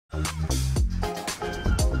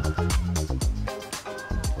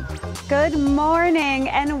Good morning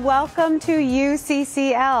and welcome to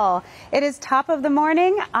UCCL. It is top of the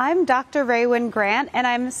morning. I'm Dr. Wynn-Grant and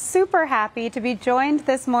I'm super happy to be joined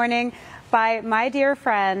this morning by my dear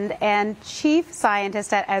friend and chief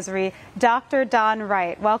scientist at Esri, Dr. Don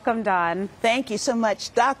Wright. Welcome, Don. Thank you so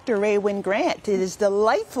much, Dr. Wynn-Grant. It is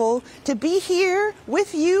delightful to be here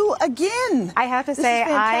with you again. I have to say,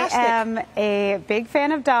 I am a big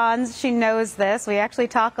fan of Don's. She knows this. We actually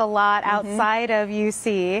talk a lot outside of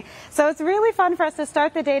UC. So it's really fun for us to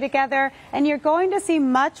start the day together, and you're going to see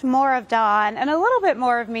much more of Don and a little bit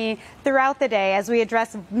more of me throughout the day as we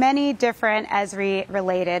address many different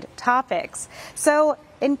Esri-related topics. So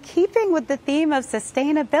in keeping with the theme of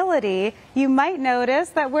sustainability, you might notice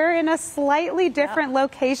that we're in a slightly different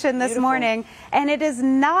location this morning, and it is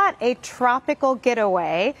not a tropical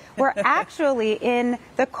getaway. We're actually in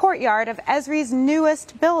the courtyard of Esri's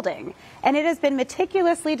newest building, and it has been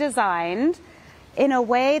meticulously designed in a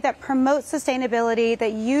way that promotes sustainability,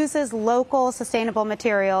 that uses local sustainable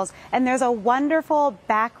materials, and there's a wonderful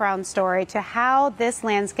background story to how this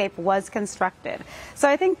landscape was constructed. So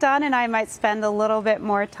I think Don and I might spend a little bit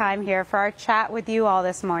more time here for our chat with you all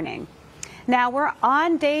this morning. Now, we're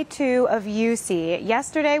on day 2 of UC.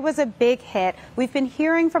 Yesterday was a big hit. We've been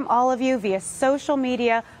hearing from all of you via social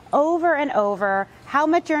media over and over how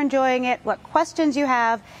much you're enjoying it, what questions you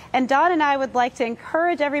have, and Don and I would like to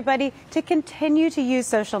encourage everybody to continue to use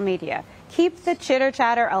social media. Keep the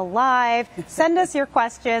chitter-chatter alive, send us your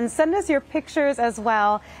questions, send us your pictures as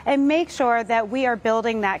well, and make sure that we are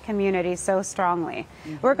building that community so strongly.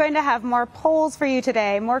 We're going to have more polls for you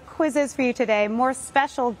today, more quizzes for you today, more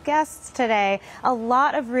special guests today, a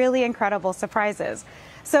lot of really incredible surprises.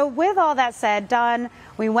 So with all that said, Don,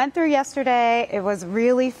 we went through yesterday. It was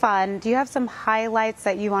really fun. Do you have some highlights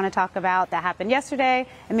that you want to talk about that happened yesterday?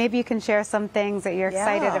 And maybe you can share some things that you're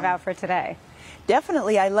excited about for today.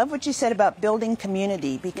 Definitely. I love what you said about building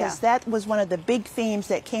community, because that was one of the big themes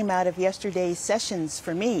that came out of yesterday's sessions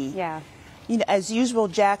for me. Yeah. You know, as usual,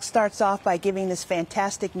 Jack starts off by giving this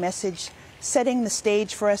fantastic message, setting the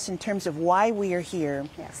stage for us in terms of why we are here,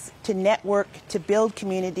 to network, to build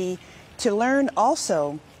community, to learn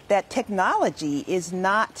also that technology is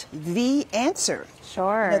not the answer.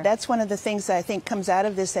 Sure. You know, that's one of the things that I think comes out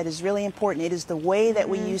of this that is really important. It is the way that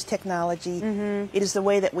we use technology. It is the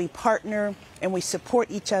way that we partner and we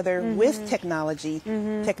support each other with technology.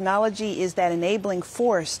 Technology is that enabling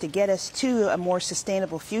force to get us to a more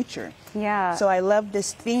sustainable future. Yeah. So I love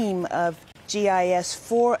this theme of GIS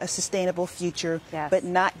for a sustainable future, but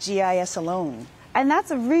not GIS alone. And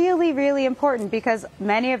that's really, really important because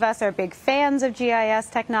many of us are big fans of GIS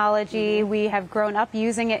technology. We have grown up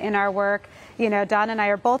using it in our work. You know, Don and I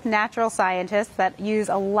are both natural scientists that use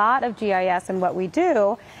a lot of GIS in what we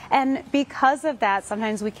do. And because of that,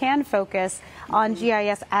 sometimes we can focus on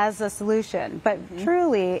GIS as a solution. But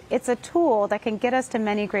truly, it's a tool that can get us to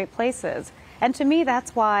many great places. And to me,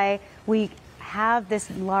 that's why we have this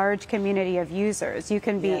large community of users. You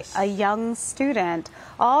can be a young student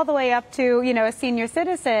all the way up to, you know, a senior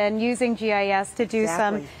citizen using GIS to do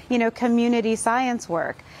some, you know, community science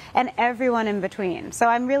work, and everyone in between. So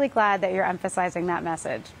I'm really glad that you're emphasizing that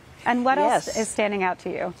message. And what else is standing out to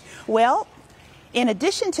you? Well, in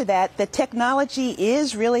addition to that, the technology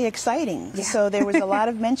is really exciting. So there was a lot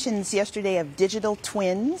of mentions yesterday of digital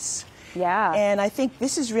twins. And I think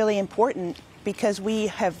this is really important, because we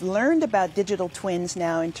have learned about digital twins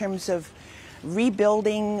now in terms of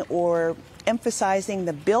rebuilding or emphasizing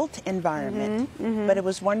the built environment. But it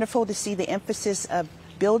was wonderful to see the emphasis of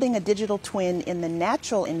building a digital twin in the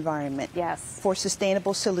natural environment for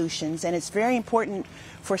sustainable solutions. And it's very important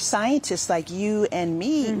for scientists like you and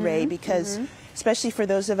me, Ray, because especially for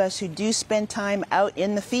those of us who do spend time out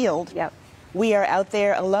in the field, we are out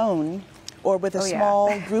there alone or with a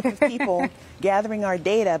small group of people gathering our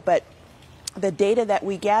data. But the data that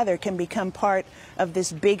we gather can become part of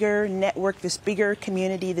this bigger network, this bigger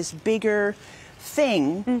community, this bigger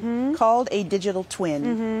thing called a digital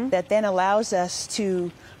twin that then allows us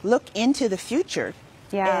to look into the future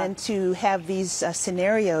and to have these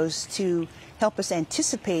scenarios to help us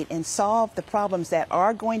anticipate and solve the problems that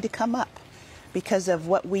are going to come up because of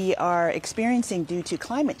what we are experiencing due to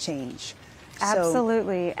climate change.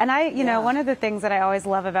 Absolutely. And you know, one of the things that I always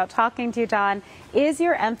love about talking to you, Dawn, is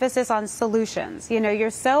your emphasis on solutions. You know, you're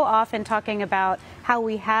so often talking about how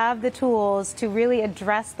we have the tools to really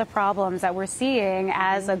address the problems that we're seeing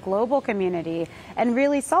as a global community and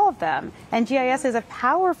really solve them. And GIS is a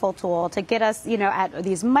powerful tool to get us, you know, at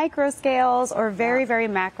these micro scales or very, very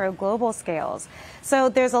macro global scales. So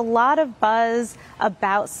there's a lot of buzz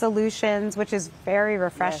about solutions, which is very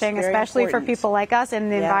refreshing, especially for people like us in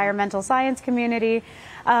the environmental science community.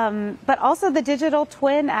 But also the digital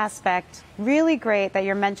twin aspect, really great that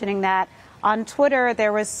you're mentioning that. On Twitter,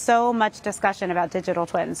 there was so much discussion about digital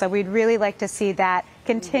twins, so we'd really like to see that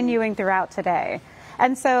continuing throughout today.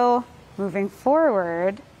 And so moving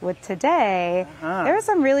forward with today, there are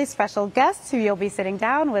some really special guests who you'll be sitting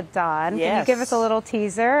down with, Dawn. Can you give us a little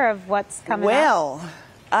teaser of what's coming up? Well,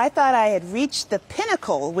 I thought I had reached the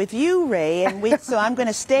pinnacle with you, Ray, and so I'm going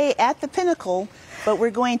to stay at the pinnacle, but we're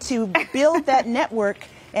going to build that network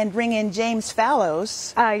and bring in James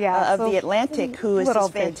Fallows of The Atlantic, who is this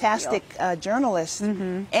fantastic journalist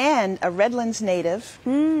and a Redlands native,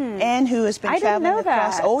 and who has been traveling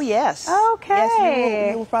across. Oh, yes. Okay.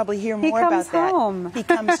 Yes, you will probably hear more about that. He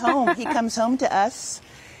comes home. He comes home to us.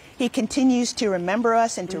 He continues to remember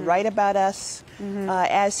us and to write about us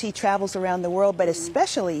as he travels around the world, but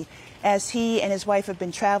especially as he and his wife have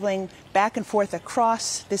been traveling back and forth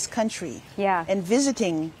across this country and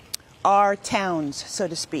visiting our towns, so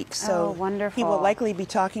to speak. So wonderful. He will likely be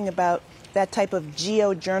talking about that type of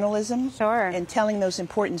geo-journalism and telling those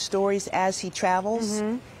important stories as he travels.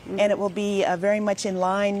 And it will be very much in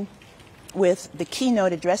line with the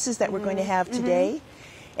keynote addresses that we're going to have today.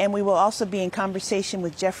 And we will also be in conversation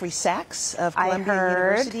with Jeffrey Sachs of Columbia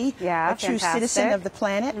University, a true citizen of the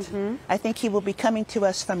planet. I think he will be coming to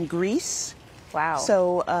us from Greece. Wow.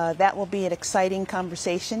 So that will be an exciting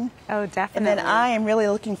conversation. Oh, definitely. And then I am really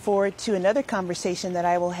looking forward to another conversation that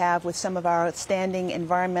I will have with some of our outstanding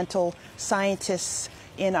environmental scientists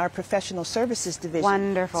in our professional services division.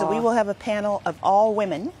 Wonderful. So we will have a panel of all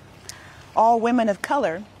women of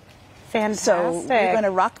color. Fantastic. So we're going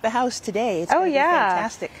to rock the house today. It's going to be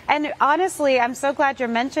fantastic. And honestly, I'm so glad you're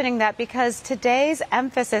mentioning that, because today's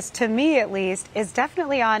emphasis, to me at least, is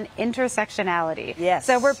definitely on intersectionality. Yes.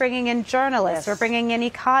 So we're bringing in journalists, we're bringing in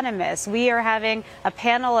economists. We are having a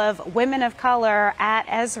panel of women of color at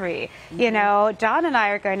Esri. You know, Dawn and I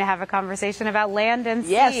are going to have a conversation about land and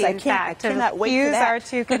sea. Yes, I cannot wait for that. Our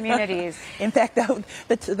two communities. In fact,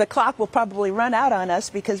 the clock will probably run out on us,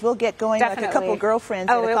 because we'll get going like a couple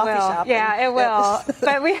girlfriends at a coffee shop. Yeah, it will.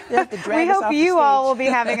 But we hope you all will be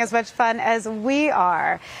having as much fun as we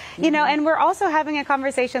are. You know, and we're also having a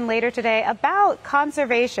conversation later today about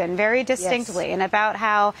conservation very distinctly, and about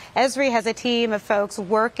how Esri has a team of folks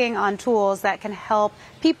working on tools that can help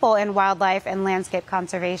people in wildlife and landscape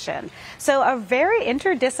conservation. So a very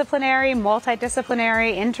interdisciplinary,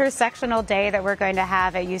 multidisciplinary, intersectional day that we're going to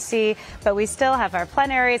have at UC, but we still have our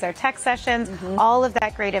plenaries, our tech sessions, all of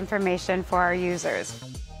that great information for our users.